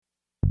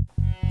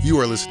You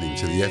are listening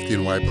to the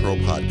FDNY Pro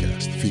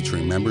podcast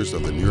featuring members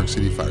of the New York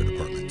City Fire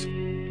Department.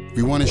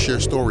 We want to share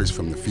stories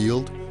from the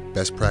field,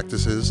 best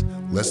practices,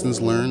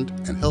 lessons learned,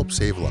 and help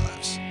save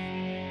lives.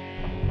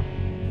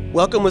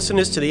 Welcome,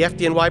 listeners, to the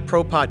FDNY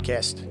Pro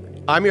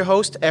podcast. I'm your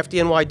host,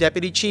 FDNY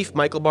Deputy Chief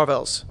Michael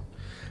Barvels.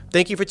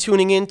 Thank you for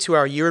tuning in to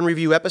our Year in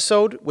Review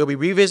episode, where we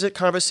revisit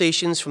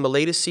conversations from the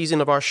latest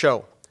season of our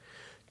show.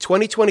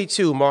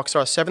 2022 marks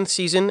our 7th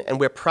season, and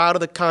we're proud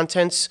of the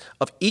contents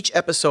of each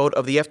episode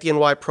of the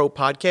FDNY Pro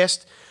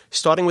podcast,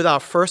 starting with our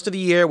first of the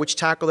year, which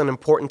tackled an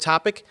important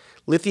topic: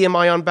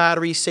 lithium-ion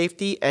battery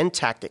safety and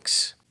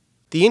tactics.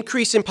 The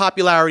increase in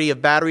popularity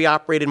of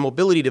battery-operated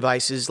mobility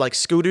devices like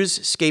scooters,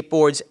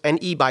 skateboards,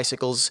 and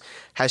e-bicycles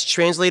has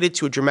translated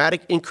to a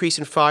dramatic increase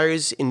in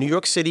fires in New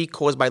York City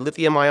caused by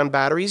lithium-ion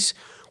batteries,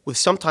 with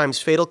sometimes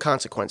fatal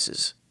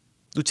consequences.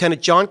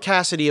 Lieutenant John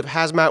Cassidy of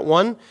Hazmat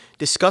 1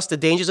 discussed the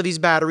dangers of these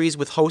batteries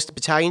with host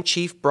Battalion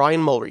Chief Brian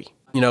Mulry.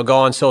 Go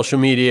on social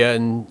media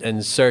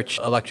and search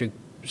electric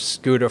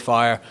scooter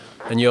fire,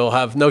 and you'll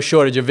have no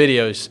shortage of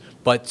videos.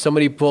 But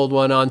somebody pulled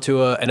one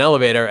onto an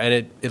elevator,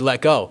 and it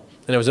let go.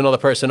 And there was another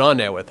person on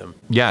there with him.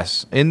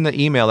 Yes. In the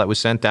email that was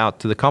sent out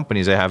to the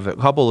companies, I have a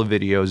couple of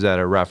videos that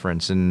are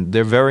referenced, and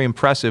they're very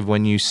impressive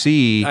when you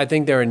see... I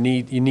think you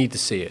need to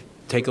see it.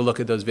 Take a look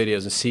at those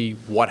videos and see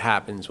what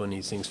happens when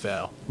these things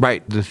fail.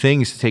 Right. The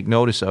things to take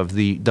notice of,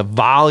 the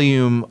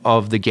volume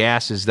of the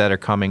gases that are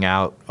coming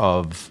out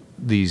of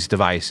these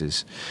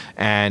devices.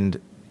 And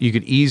you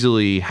could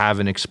easily have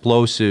an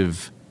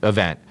explosive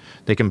event.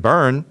 They can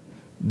burn,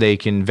 they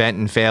can vent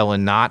and fail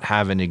and not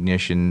have an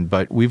ignition,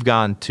 but we've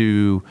gone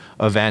to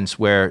events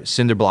where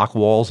cinder block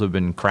walls have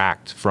been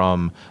cracked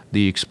from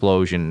the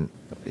explosion.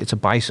 It's a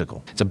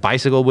bicycle. It's a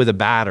bicycle with a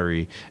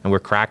battery, and we're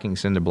cracking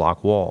cinder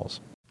block walls.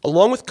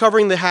 Along with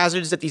covering the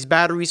hazards that these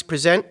batteries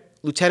present,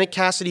 Lieutenant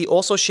Cassidy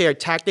also shared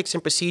tactics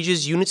and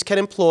procedures units can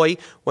employ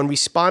when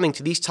responding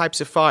to these types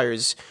of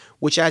fires,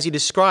 which, as he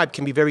described,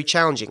 can be very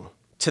challenging.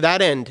 To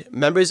that end,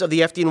 members of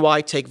the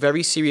FDNY take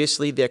very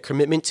seriously their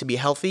commitment to be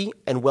healthy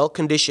and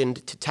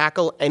well-conditioned to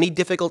tackle any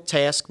difficult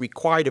task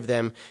required of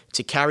them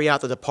to carry out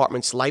the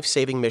department's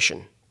life-saving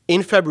mission.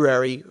 In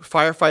February,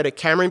 firefighter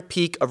Cameron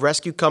Peak of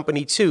Rescue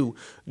Company 2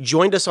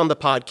 joined us on the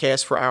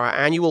podcast for our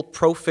annual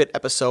ProFit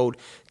episode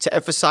to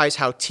emphasize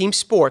how team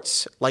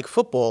sports, like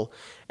football,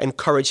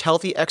 encourage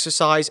healthy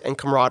exercise and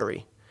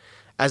camaraderie.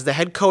 As the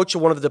head coach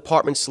of one of the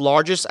department's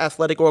largest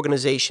athletic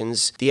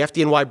organizations, the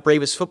FDNY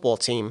Bravest football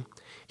team,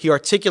 he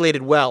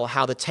articulated well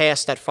how the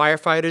tasks that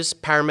firefighters,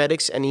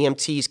 paramedics, and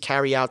EMTs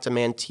carry out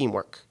demand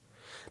teamwork.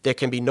 There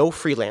can be no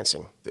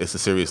freelancing. It's a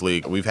serious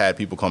league. We've had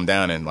people come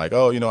down and like,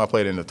 I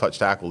played in the touch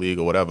tackle league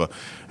or whatever,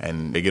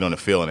 and they get on the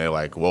field and they're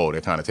like, whoa, they're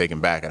kind of taken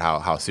back at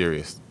how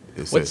serious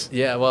this is.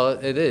 Yeah, well,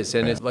 it is.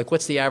 And it's like,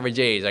 what's the average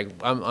age? Like,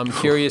 I'm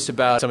curious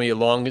about some of your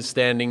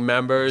longest-standing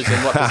members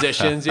and what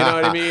positions, you know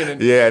what I mean?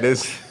 And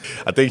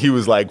I think he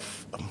was like,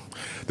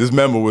 this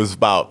member was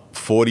about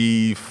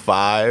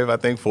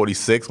 45,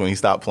 46 when he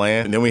stopped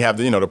playing. And then we have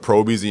the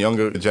probies, the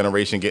younger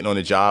generation getting on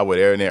the job where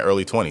they're in their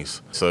early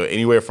 20s. So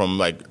anywhere from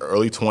like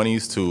early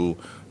 20s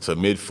to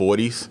mid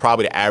 40s.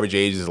 Probably the average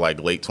age is like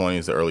late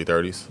 20s to early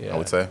 30s, I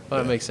would say.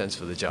 Well, that makes sense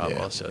for the job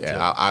also.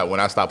 Yeah, too. When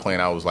I stopped playing,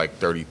 I was like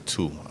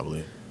 32, I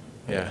believe.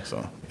 Yeah.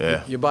 So,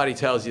 yeah. Your body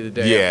tells you the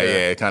day Yeah, after.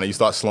 yeah. Kind of, you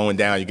start slowing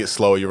down, you get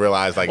slower, you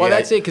realize like. Well,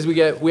 that's it, because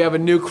we have a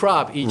new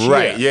crop each year.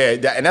 Right.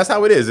 Yeah, and that's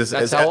how it is.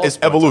 It's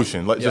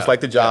evolution, just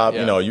like the job.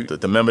 Yeah.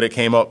 The member that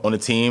came up on the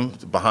team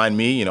behind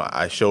me,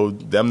 I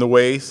showed them the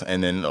ways,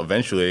 and then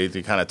eventually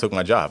they kind of took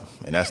my job,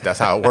 and that's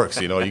how it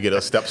works. You get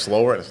a step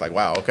slower, and it's like,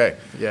 wow, okay.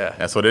 Yeah.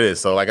 That's what it is.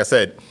 So, like I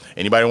said,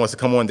 anybody who wants to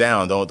come on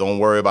down, don't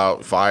worry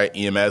about fire,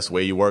 EMS,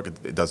 where you work.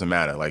 It doesn't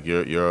matter. Like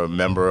you're a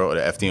member of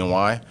the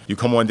FDNY. You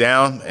come on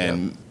down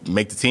and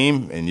make the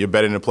team, and you're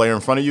better than the player in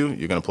front of you,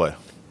 you're going to play.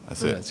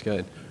 That's it. That's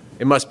good.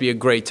 It must be a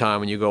great time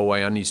when you go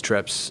away on these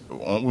trips.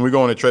 When we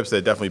go on the trips, they're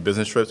definitely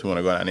business trips. We want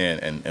to go down there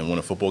and win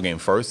a football game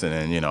first, and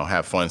then,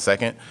 have fun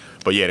second.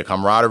 But yeah, the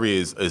camaraderie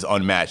is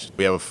unmatched.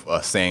 We have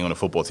a saying on the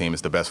football team,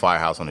 it's the best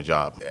firehouse on the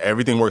job.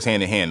 Everything works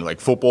hand in hand. Like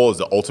football is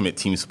the ultimate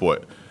team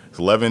sport. It's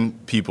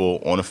 11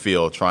 people on a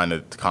field trying to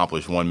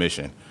accomplish one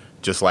mission.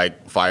 Just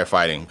like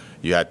firefighting,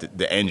 you had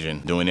the engine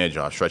doing their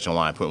job, stretching a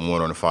line, putting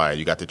water on the fire.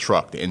 You got the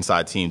truck, the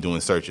inside team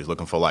doing searches,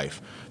 looking for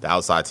life. The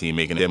outside team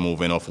making their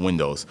move in off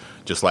windows.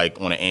 Just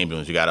like on an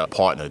ambulance, you got a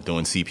partner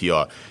doing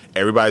CPR.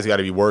 Everybody's got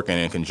to be working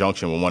in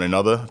conjunction with one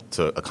another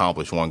to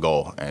accomplish one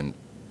goal. And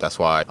that's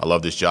why I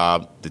love this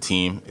job, the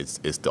team. It's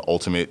the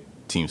ultimate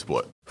team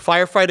sport.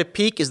 Firefighter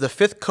Peak is the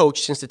 5th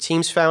coach since the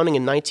team's founding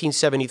in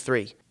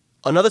 1973.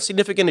 Another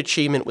significant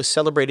achievement was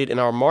celebrated in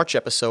our March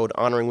episode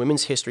honoring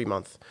Women's History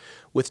Month.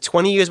 With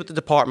 20 years with the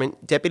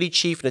department, Deputy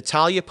Chief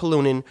Natalia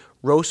Polunin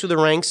rose through the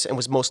ranks and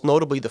was most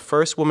notably the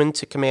first woman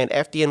to command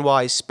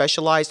FDNY's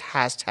specialized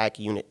HazTac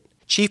unit.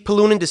 Chief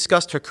Polunin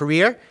discussed her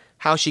career,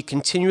 how she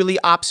continually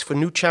opts for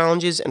new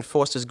challenges and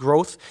fosters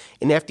growth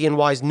in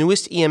FDNY's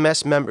newest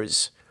EMS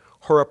members,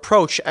 her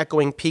approach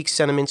echoing Peak's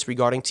sentiments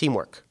regarding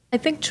teamwork. I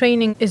think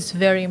training is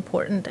very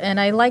important,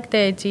 and I like the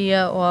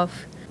idea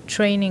of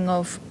training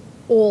of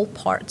all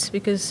parts,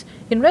 because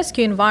in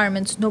rescue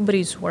environments,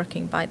 nobody's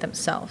working by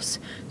themselves.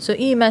 So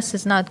EMS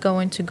is not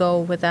going to go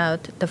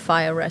without the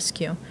fire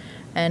rescue.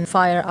 And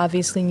fire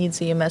obviously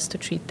needs EMS to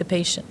treat the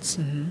patients.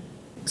 Mm-hmm.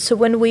 So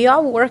when we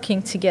are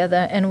working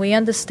together and we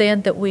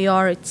understand that we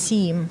are a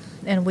team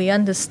and we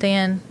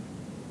understand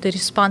the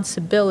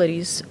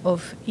responsibilities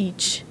of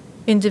each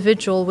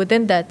individual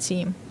within that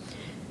team,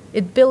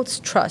 it builds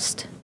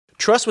trust.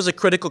 Trust was a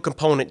critical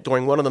component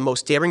during one of the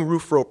most daring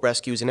roof rope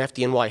rescues in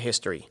FDNY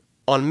history.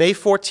 On May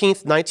 14,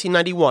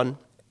 1991,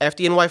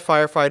 FDNY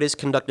firefighters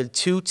conducted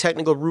 2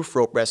 technical roof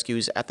rope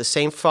rescues at the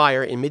same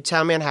fire in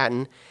Midtown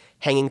Manhattan,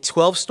 hanging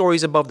 12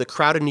 stories above the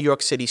crowded New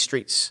York City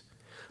streets.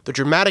 The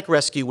dramatic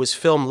rescue was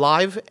filmed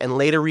live and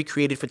later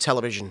recreated for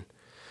television.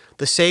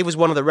 The save was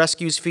one of the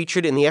rescues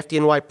featured in the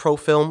FDNY Pro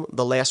film,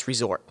 The Last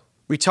Resort.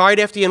 Retired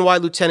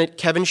FDNY Lieutenant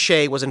Kevin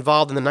Shea was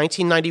involved in the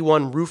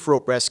 1991 roof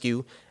rope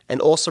rescue and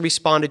also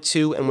responded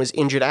to and was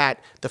injured at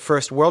the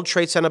first World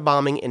Trade Center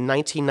bombing in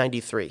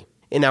 1993.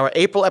 In our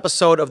April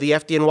episode of the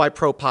FDNY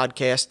Pro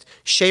podcast,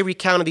 Shea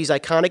recounted these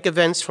iconic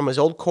events from his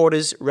old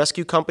quarters,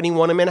 Rescue Company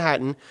 1 in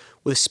Manhattan,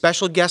 with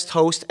special guest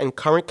host and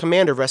current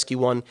commander of Rescue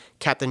 1,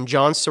 Captain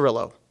John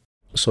Cirillo.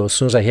 So as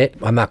soon as I hit,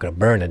 I'm not going to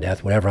burn to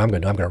death. Whatever I'm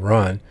going to do, I'm going to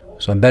run.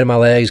 So I'm bending my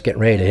legs,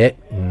 getting ready to hit,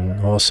 and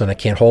all of a sudden I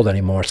can't hold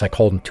anymore. It's like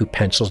holding 2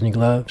 pencils in your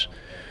gloves.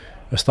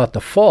 I start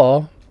to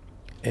fall,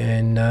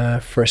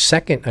 and for a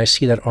second I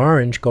see that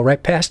orange go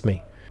right past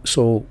me.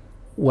 So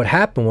what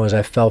happened was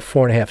I fell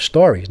 4.5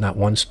 stories, not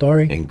 1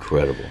 story.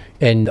 Incredible.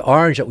 And the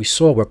orange that we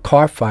saw were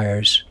car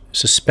fires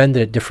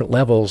suspended at different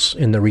levels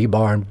in the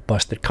rebar and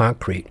busted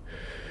concrete.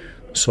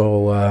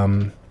 So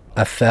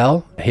I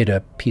fell, hit a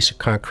piece of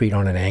concrete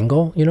on an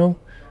angle,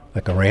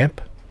 like a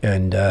ramp,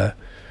 and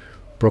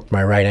broke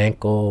my right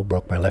ankle,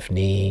 broke my left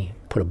knee,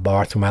 put a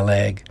bar through my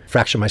leg,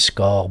 fractured my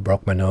skull,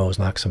 broke my nose,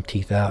 knocked some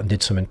teeth out, and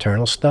did some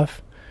internal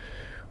stuff.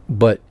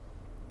 But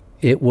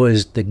it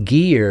was the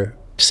gear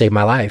saved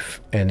my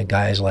life. And the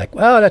guy's like,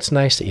 well, that's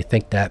nice that you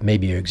think that.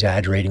 Maybe you're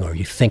exaggerating or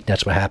you think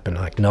that's what happened.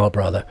 I'm like, no,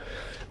 brother.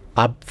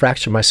 I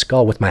fractured my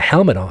skull with my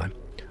helmet on.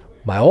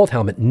 My old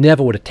helmet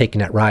never would have taken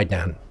that ride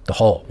down the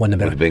hole. Would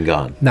have been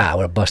gone. Nah, I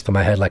would have busted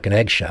my head like an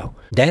eggshell.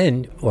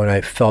 Then, when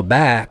I fell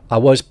back, I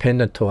was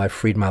pinned until I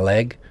freed my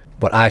leg.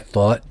 What I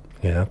thought,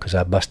 because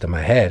I busted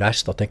my head, I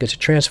still think it's a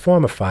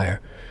transformer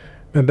fire.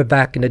 Remember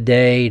back in the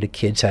day, the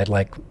kids had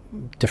like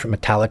different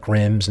metallic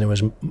rims, and there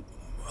was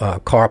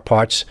car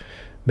parts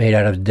made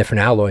out of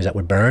different alloys that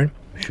would burn.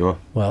 Sure.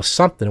 Well,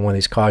 something in one of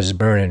these cars is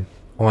burning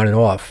on and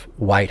off,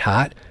 white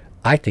hot.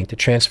 I think the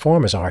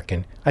transformer's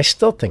arcing. I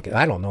still think,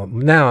 I don't know.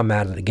 Now I'm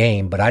out of the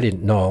game, but I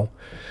didn't know.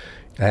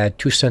 I had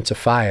 2 cents of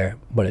fire,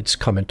 but it's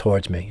coming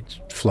towards me.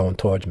 It's flowing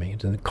towards me.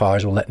 And the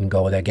cars were letting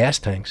go of their gas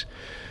tanks.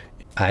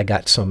 I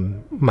got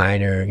some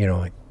minor,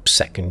 like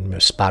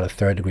second, spot of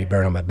 3rd degree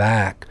burn on my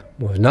back.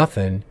 It was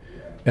nothing,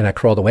 and I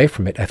crawled away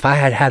from it. If I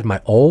had had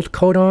my old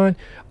coat on,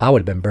 I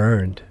would have been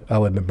burned. I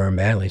would have been burned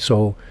badly.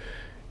 So,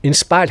 in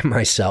spite of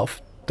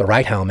myself, the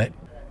right helmet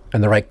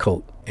and the right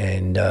coat.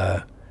 And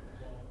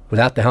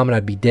without the helmet,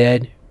 I'd be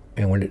dead.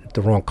 And with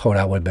the wrong coat,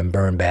 I would have been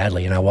burned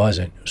badly, and I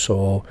wasn't.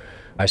 So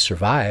I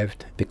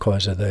survived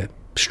because of the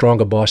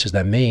stronger bosses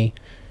than me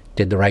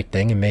did the right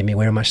thing and made me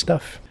wear my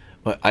stuff.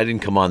 Well, I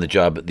didn't come on the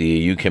job that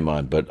you came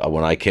on, but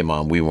when I came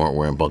on, we weren't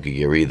wearing bunker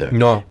gear either.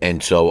 No.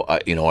 And so,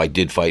 I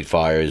did fight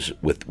fires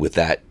with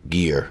that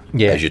gear,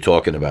 as you're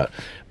talking about.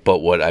 But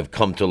what I've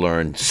come to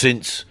learn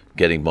since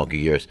getting bunker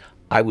gears,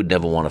 I would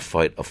never want to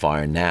fight a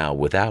fire now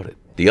without it.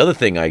 The other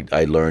thing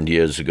I learned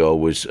years ago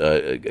was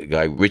a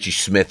guy, Richie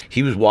Smith.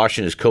 He was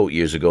washing his coat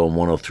years ago in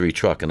 103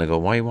 truck. And I go,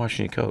 why are you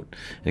washing your coat?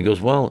 And he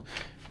goes, well,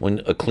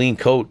 when a clean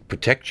coat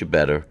protects you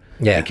better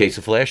in case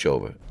of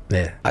flashover.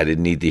 Yeah. I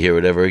didn't need to hear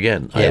it ever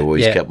again. I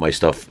always kept my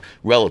stuff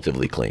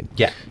relatively clean.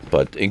 Yeah.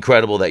 But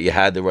incredible that you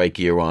had the right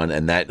gear on,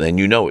 and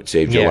it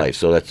saved your life.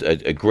 So that's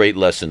a great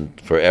lesson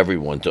for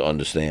everyone to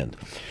understand.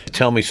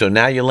 Tell me, so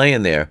now you're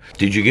laying there.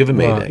 Did you give a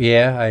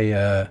Mayday? I,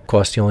 of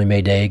course, the only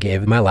Mayday I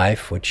gave in my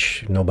life,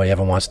 which nobody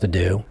ever wants to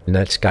do. And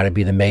that's got to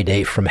be the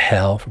Mayday from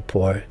hell for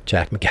poor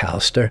Jack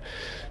McAllister.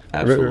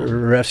 Absolutely.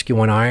 Rescue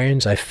 1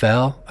 irons. I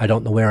fell. I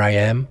don't know where I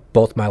am.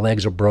 Both my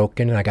legs are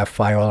broken, and I got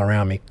fire all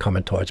around me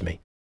coming towards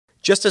me.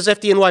 Just as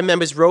FDNY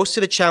members rose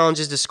to the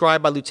challenges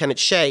described by Lieutenant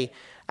Shea,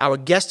 our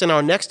guest in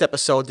our next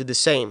episode did the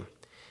same.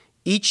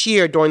 Each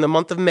year during the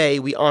month of May,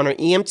 we honor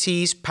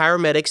EMTs,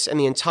 paramedics, and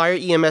the entire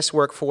EMS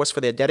workforce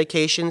for their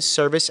dedication,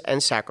 service,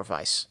 and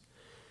sacrifice.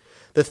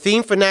 The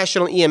theme for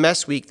National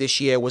EMS Week this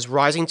year was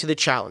Rising to the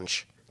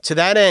Challenge. To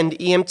that end,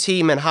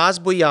 EMT Menhaz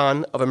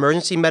Bhuyan of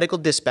Emergency Medical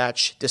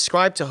Dispatch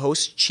described to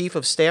host Chief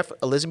of Staff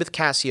Elizabeth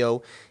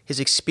Cassio his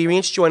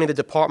experience joining the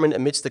department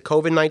amidst the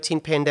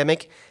COVID-19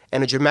 pandemic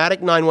and a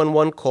dramatic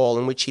 911 call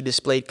in which he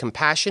displayed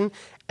compassion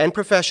and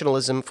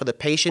professionalism for the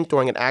patient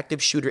during an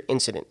active shooter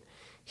incident.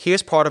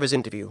 Here's part of his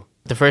interview.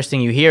 The first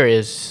thing you hear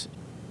is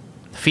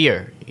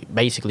fear.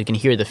 Basically, you can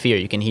hear the fear.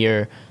 You can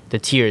hear the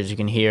tears, you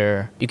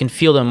can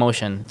feel the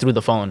emotion through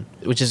the phone,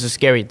 which is a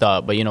scary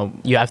thought. But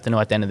you have to know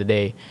at the end of the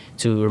day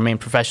to remain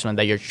professional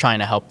that you're trying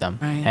to help them.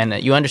 Right.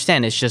 And you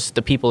understand it's just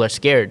the people are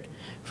scared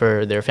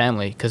for their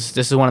family because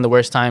this is one of the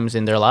worst times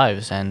in their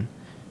lives, and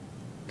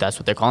that's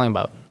what they're calling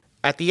about.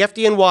 At the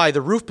FDNY,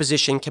 the roof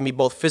position can be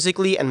both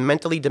physically and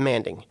mentally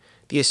demanding.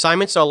 The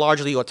assignments are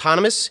largely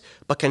autonomous,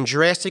 but can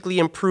drastically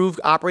improve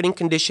operating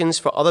conditions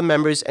for other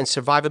members and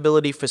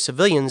survivability for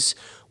civilians,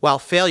 while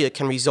failure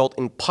can result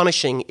in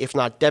punishing, if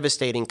not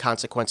devastating,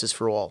 consequences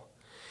for all.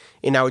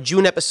 In our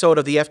June episode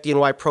of the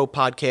FDNY Pro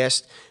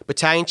podcast,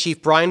 Battalion Chief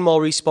Brian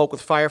Mulry spoke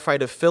with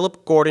firefighter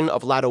Philip Gordon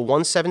of Ladder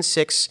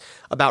 176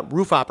 about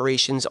roof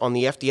operations on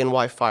the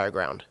FDNY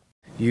fireground.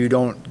 You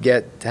don't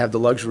get to have the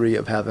luxury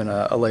of having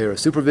a layer of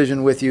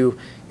supervision with you.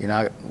 You're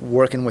not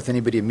working with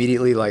anybody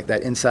immediately, like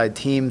that inside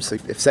team. So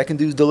if second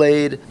due's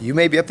delayed, you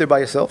may be up there by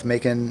yourself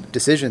making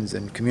decisions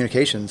and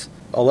communications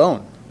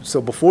alone.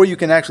 So before you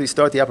can actually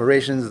start the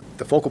operations,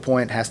 the focal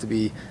point has to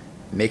be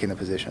making the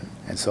position.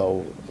 And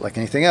so, like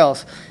anything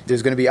else,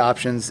 there's going to be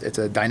options. It's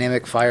a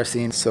dynamic fire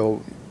scene.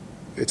 So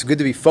it's good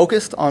to be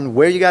focused on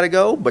where you got to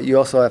go, but you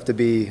also have to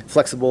be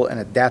flexible and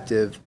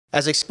adaptive.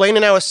 As explained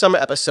in our summer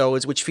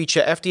episodes, which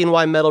feature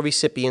FDNY medal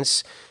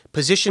recipients,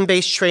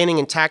 position-based training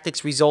and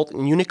tactics result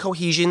in unit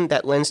cohesion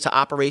that lends to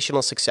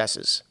operational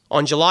successes.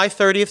 On July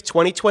 30th,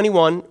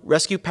 2021,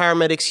 rescue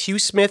paramedics Hugh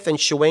Smith and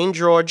Shawayne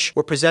George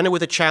were presented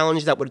with a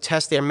challenge that would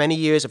test their many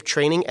years of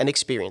training and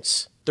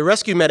experience. The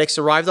rescue medics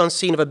arrived on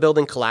scene of a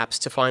building collapse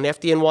to find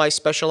FDNY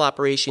Special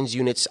Operations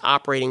units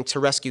operating to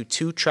rescue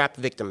 2 trapped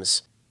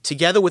victims.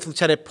 Together with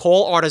Lieutenant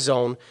Paul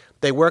Artizone,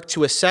 they worked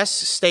to assess,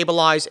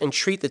 stabilize, and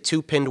treat the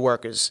 2 pinned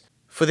workers.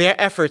 For their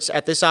efforts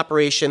at this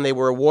operation, they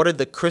were awarded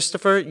the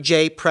Christopher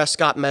J.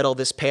 Prescott Medal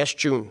this past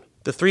June.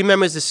 The 3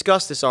 members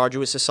discussed this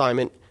arduous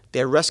assignment,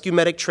 their rescue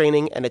medic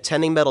training, and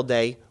attending Medal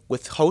Day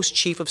with host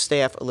Chief of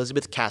Staff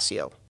Elizabeth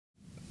Cassio.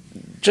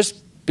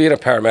 Just being a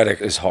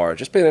paramedic is hard.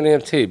 Just being an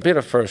EMT, being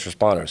a first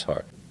responder is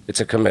hard. It's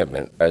a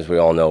commitment. As we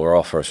all know, we're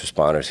all first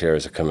responders here.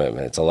 It's a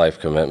commitment. It's a life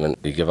commitment.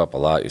 You give up a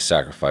lot. You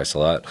sacrifice a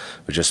lot.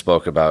 We just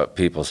spoke about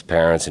people's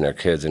parents and their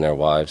kids and their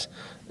wives.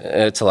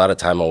 It's a lot of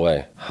time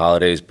away.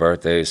 Holidays,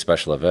 birthdays,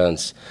 special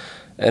events.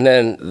 And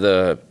then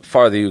the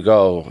farther you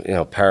go,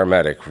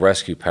 paramedic,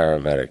 rescue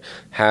paramedic,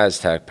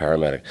 hashtag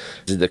paramedic,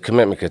 the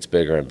commitment gets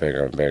bigger and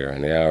bigger and bigger,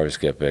 and the hours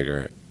get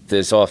bigger.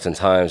 There's often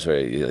times where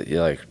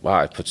you're like,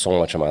 wow, I put so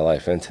much of my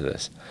life into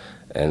this.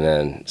 And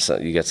then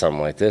you get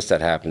something like this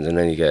that happens, and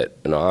then you get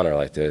an honor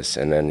like this,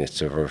 and then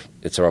it's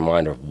a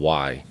reminder of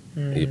why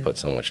you put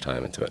so much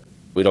time into it.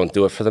 We don't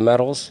do it for the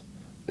medals.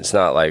 It's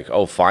not like,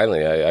 oh,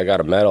 finally, I got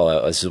a medal.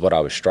 This is what I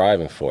was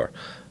striving for.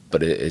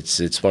 But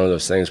it's one of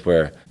those things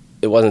where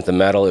it wasn't the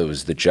medal, it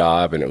was the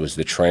job, and it was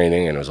the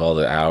training, and it was all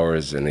the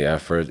hours and the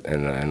effort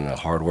and the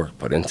hard work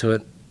put into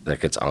it that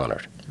gets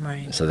honored.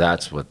 Right. So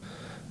that's what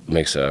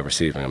makes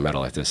receiving a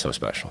medal like this so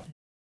special.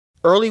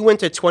 Early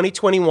winter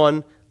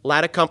 2021,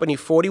 Ladder Company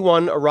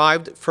 41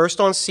 arrived first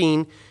on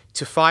scene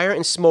to fire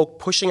and smoke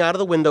pushing out of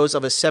the windows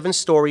of a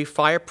 7-story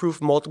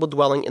fireproof multiple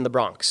dwelling in the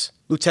Bronx.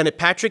 Lieutenant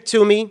Patrick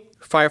Toomey,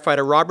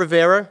 firefighter Rob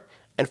Rivera,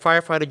 and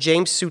firefighter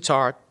James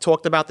Sutar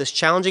talked about this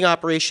challenging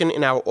operation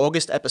in our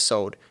August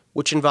episode,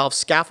 which involved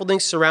scaffolding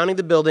surrounding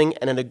the building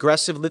and an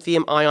aggressive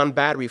lithium-ion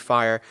battery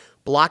fire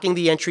blocking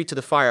the entry to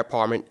the fire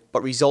apartment,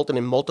 but resulted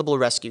in multiple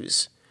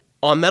rescues.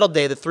 On Medal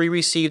Day, the 3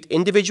 received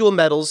individual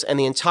medals, and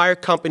the entire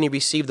company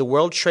received the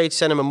World Trade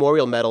Center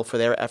Memorial Medal for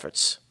their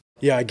efforts.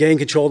 Yeah, I gained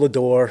control of the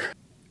door,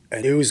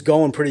 and it was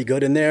going pretty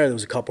good in there. There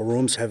was a couple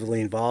rooms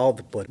heavily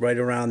involved, but right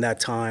around that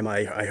time,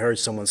 I heard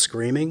someone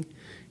screaming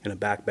in a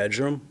back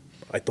bedroom.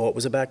 I thought it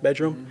was a back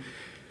bedroom.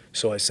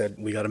 So I said,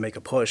 we got to make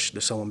a push.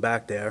 There's someone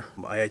back there.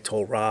 I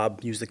told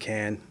Rob, use the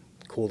can,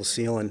 cool the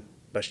ceiling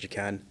best you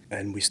can,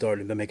 and we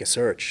started to make a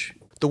search.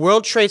 The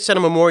World Trade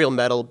Center Memorial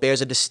Medal bears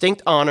a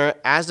distinct honor,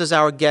 as does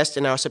our guest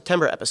in our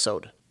September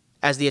episode.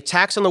 As the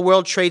attacks on the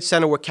World Trade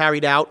Center were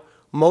carried out,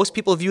 most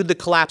people viewed the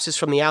collapses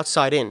from the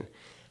outside in.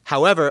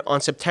 However, on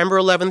September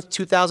 11,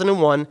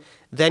 2001,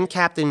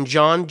 then-Captain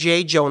John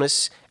J.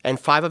 Jonas and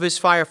 5 of his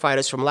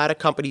firefighters from Ladder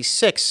Company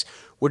 6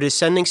 were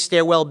descending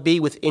Stairwell B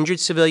with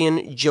injured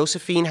civilian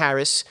Josephine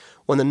Harris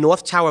when the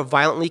North Tower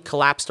violently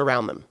collapsed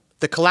around them.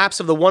 The collapse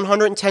of the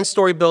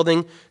 110-story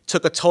building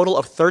took a total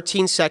of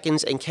 13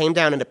 seconds and came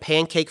down in a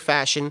pancake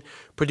fashion,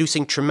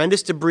 producing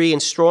tremendous debris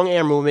and strong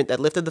air movement that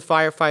lifted the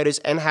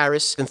firefighters and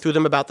Harris and threw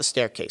them about the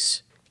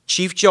staircase.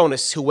 Chief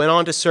Jonas, who went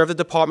on to serve the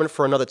department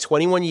for another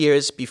 21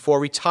 years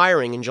before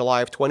retiring in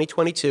July of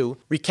 2022,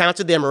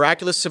 recounted their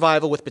miraculous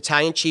survival with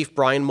Battalion Chief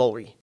Brian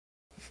Mulry.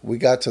 We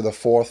got to the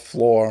 4th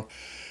floor,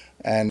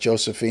 and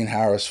Josephine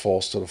Harris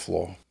falls to the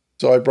floor.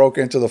 So I broke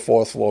into the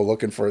 4th floor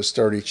looking for a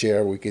sturdy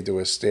chair. We could do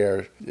a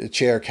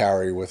chair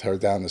carry with her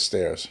down the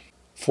stairs.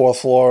 4th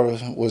floor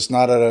was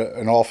not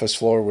an office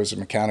floor, it was a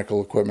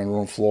mechanical equipment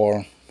room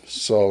floor.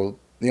 So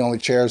the only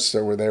chairs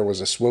that were there was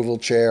a swivel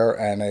chair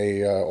and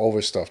a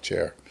overstuffed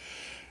chair.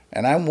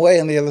 And I'm way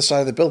on the other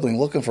side of the building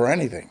looking for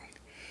anything.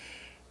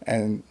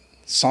 And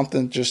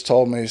something just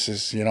told me,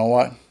 says, you know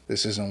what?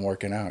 this isn't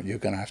working out. You're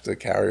going to have to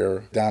carry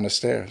her down the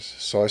stairs.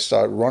 So I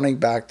start running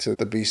back to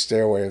the B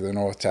stairway of the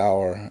North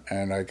Tower,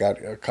 and I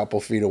got a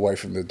couple feet away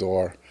from the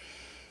door,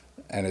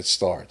 and it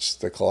starts.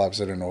 The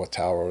collapse of the North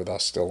Tower with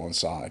us still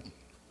inside.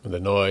 The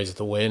noise,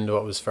 the wind,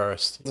 what was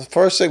first? The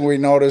first thing we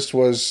noticed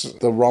was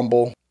the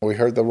rumble. We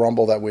heard the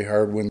rumble that we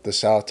heard when the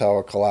South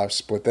Tower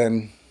collapsed, but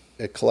then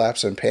it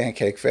collapsed in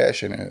pancake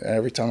fashion, and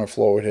every time a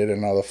floor would hit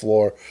another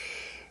floor,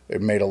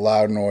 it made a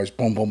loud noise,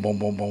 boom, boom, boom,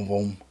 boom, boom,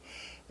 boom,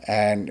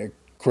 and it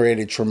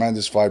created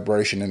tremendous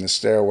vibration in the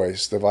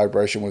stairways. The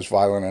vibration was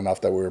violent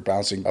enough that we were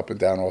bouncing up and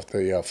down off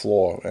the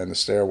floor and the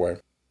stairway.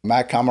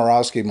 Matt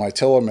Komorowski, my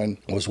tillerman,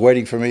 was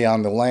waiting for me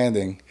on the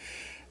landing,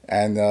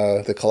 and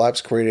the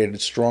collapse created a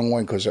strong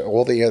wind because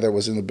all the air that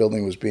was in the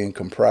building was being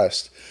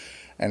compressed,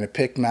 and it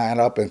picked Matt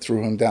up and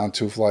threw him down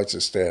 2 flights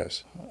of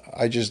stairs.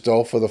 I just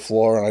dove for the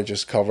floor, and I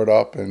just covered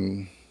up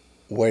and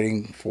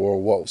waiting for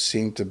what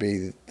seemed to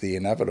be the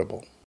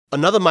inevitable.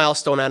 Another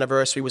milestone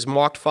anniversary was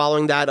marked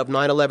following that of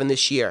 9/11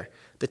 this year,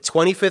 the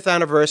 25th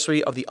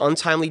anniversary of the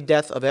untimely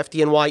death of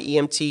FDNY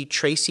EMT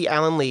Tracy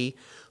Allen Lee,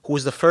 who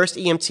was the first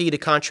EMT to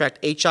contract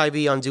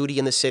HIV on duty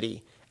in the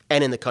city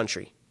and in the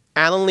country.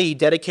 Allen Lee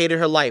dedicated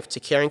her life to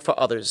caring for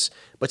others,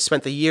 but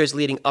spent the years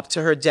leading up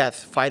to her death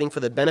fighting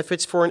for the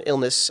benefits for an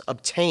illness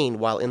obtained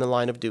while in the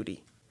line of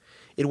duty.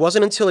 It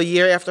wasn't until a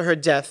year after her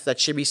death that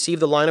she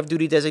received the line of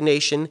duty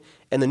designation,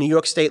 and the New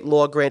York State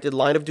law granted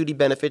line of duty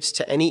benefits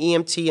to any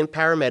EMT and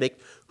paramedic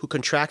who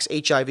contracts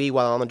HIV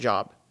while on the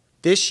job.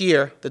 This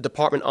year, the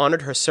department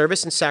honored her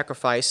service and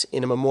sacrifice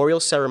in a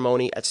memorial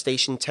ceremony at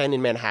Station 10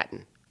 in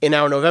Manhattan. In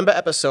our November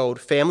episode,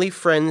 family,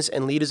 friends,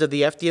 and leaders of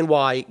the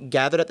FDNY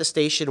gathered at the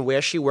station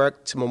where she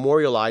worked to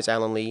memorialize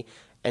Allen Lee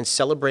and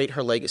celebrate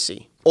her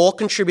legacy. All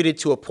contributed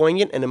to a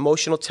poignant and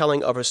emotional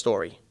telling of her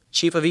story.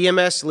 Chief of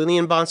EMS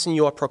Lillian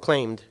Bonsignor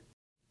proclaimed,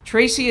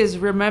 Tracy is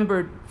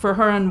remembered for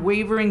her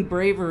unwavering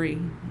bravery,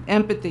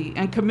 empathy,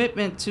 and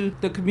commitment to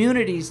the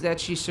communities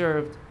that she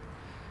served.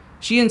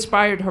 She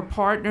inspired her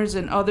partners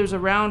and others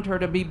around her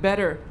to be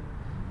better,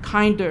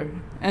 kinder,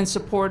 and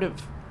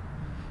supportive.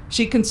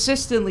 She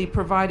consistently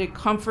provided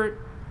comfort,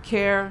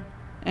 care,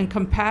 and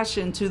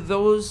compassion to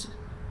those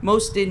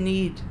most in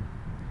need.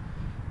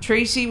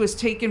 Tracy was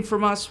taken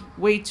from us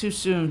way too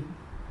soon.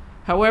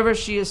 However,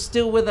 she is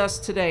still with us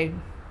today,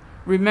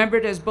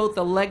 remembered as both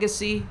a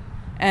legacy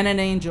and an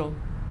angel.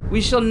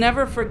 We shall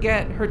never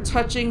forget her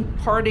touching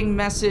parting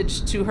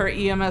message to her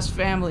EMS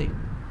family,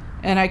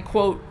 and I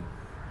quote,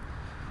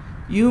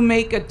 "You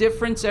make a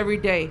difference every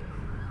day.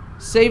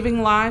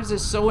 Saving lives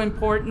is so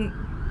important,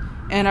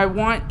 and I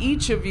want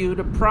each of you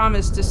to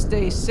promise to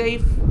stay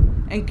safe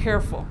and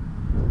careful.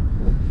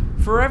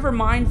 Forever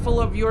mindful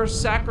of your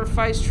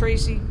sacrifice,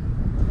 Tracy,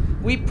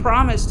 we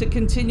promise to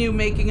continue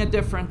making a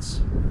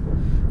difference.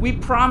 We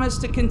promise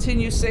to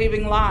continue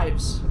saving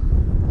lives.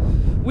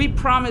 We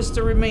promise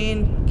to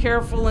remain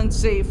careful and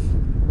safe.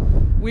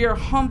 We are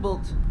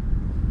humbled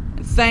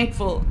and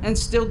thankful and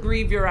still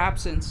grieve your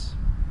absence.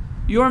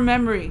 Your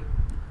memory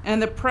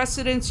and the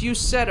precedents you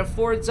set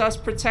affords us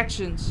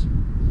protections.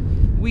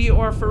 We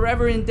are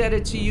forever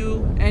indebted to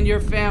you and your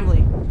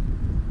family.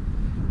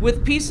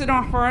 With peace in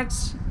our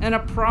hearts and a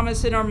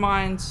promise in our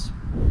minds,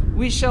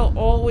 we shall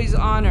always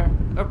honor,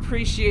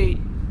 appreciate,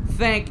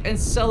 thank, and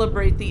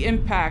celebrate the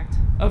impact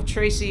of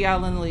Tracy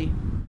Allen Lee."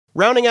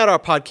 Rounding out our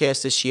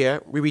podcast this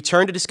year, we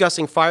return to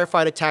discussing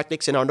firefighter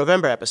tactics in our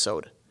November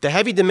episode. The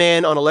heavy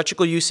demand on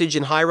electrical usage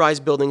in high-rise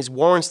buildings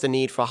warrants the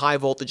need for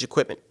high-voltage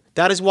equipment.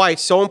 That is why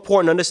it's so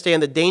important to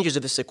understand the dangers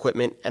of this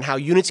equipment and how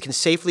units can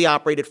safely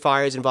operate at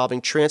fires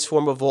involving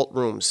transformer vault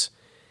rooms.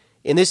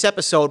 In this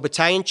episode,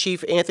 Battalion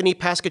Chief Anthony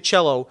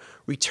Pascacello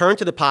returned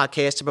to the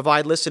podcast to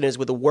provide listeners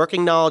with a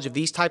working knowledge of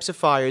these types of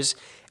fires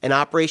and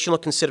operational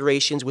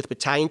considerations with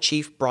Battalion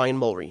Chief Brian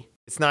Mulry.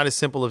 It's not as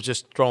simple as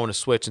just throwing a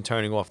switch and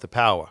turning off the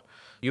power.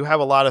 You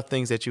have a lot of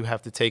things that you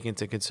have to take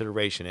into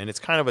consideration, and it's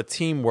kind of a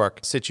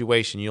teamwork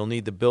situation. You'll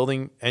need the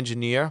building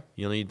engineer,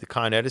 you'll need the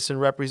Con Edison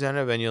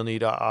representative, and you'll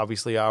need,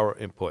 obviously, our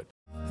input.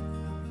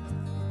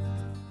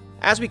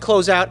 As we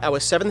close out our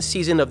 7th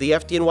season of the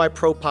FDNY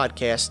Pro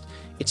podcast,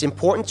 it's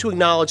important to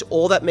acknowledge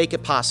all that make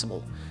it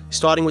possible,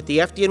 starting with the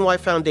FDNY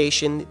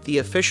Foundation, the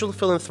official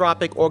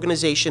philanthropic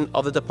organization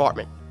of the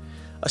department.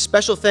 A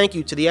special thank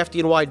you to the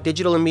FDNY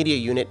Digital and Media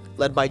Unit,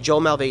 led by Joe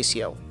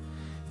Malvasio.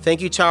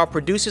 Thank you to our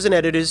producers and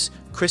editors,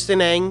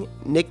 Kristen Eng,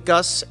 Nick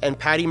Gus, and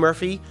Patty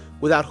Murphy,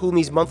 without whom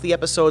these monthly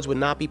episodes would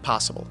not be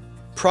possible.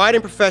 Pride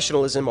and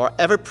professionalism are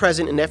ever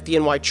present in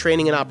FDNY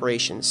training and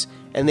operations,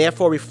 and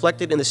therefore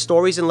reflected in the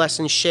stories and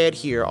lessons shared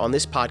here on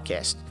this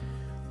podcast.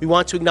 We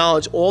want to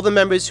acknowledge all the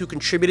members who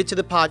contributed to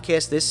the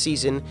podcast this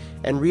season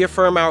and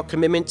reaffirm our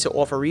commitment to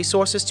offer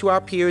resources to our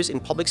peers in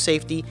public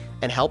safety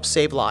and help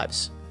save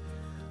lives.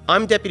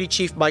 I'm Deputy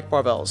Chief Mike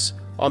Barvels.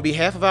 On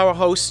behalf of our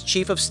hosts,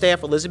 Chief of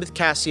Staff Elizabeth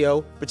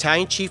Cassio,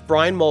 Battalion Chief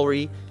Brian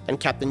Mulry, and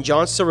Captain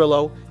John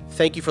Cirillo,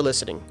 thank you for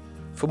listening.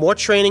 For more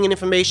training and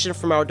information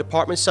from our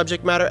department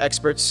subject matter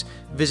experts,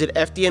 visit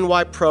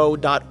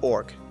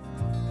fdnypro.org.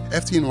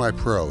 FDNY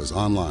Pro is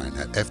online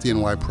at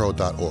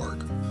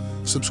fdnypro.org.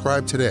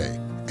 Subscribe today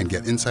and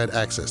get inside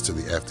access to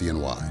the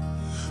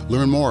FDNY.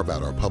 Learn more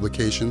about our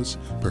publications,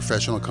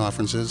 professional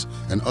conferences,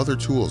 and other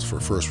tools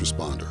for first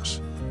responders.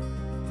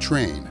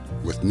 Train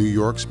with New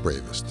York's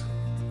bravest.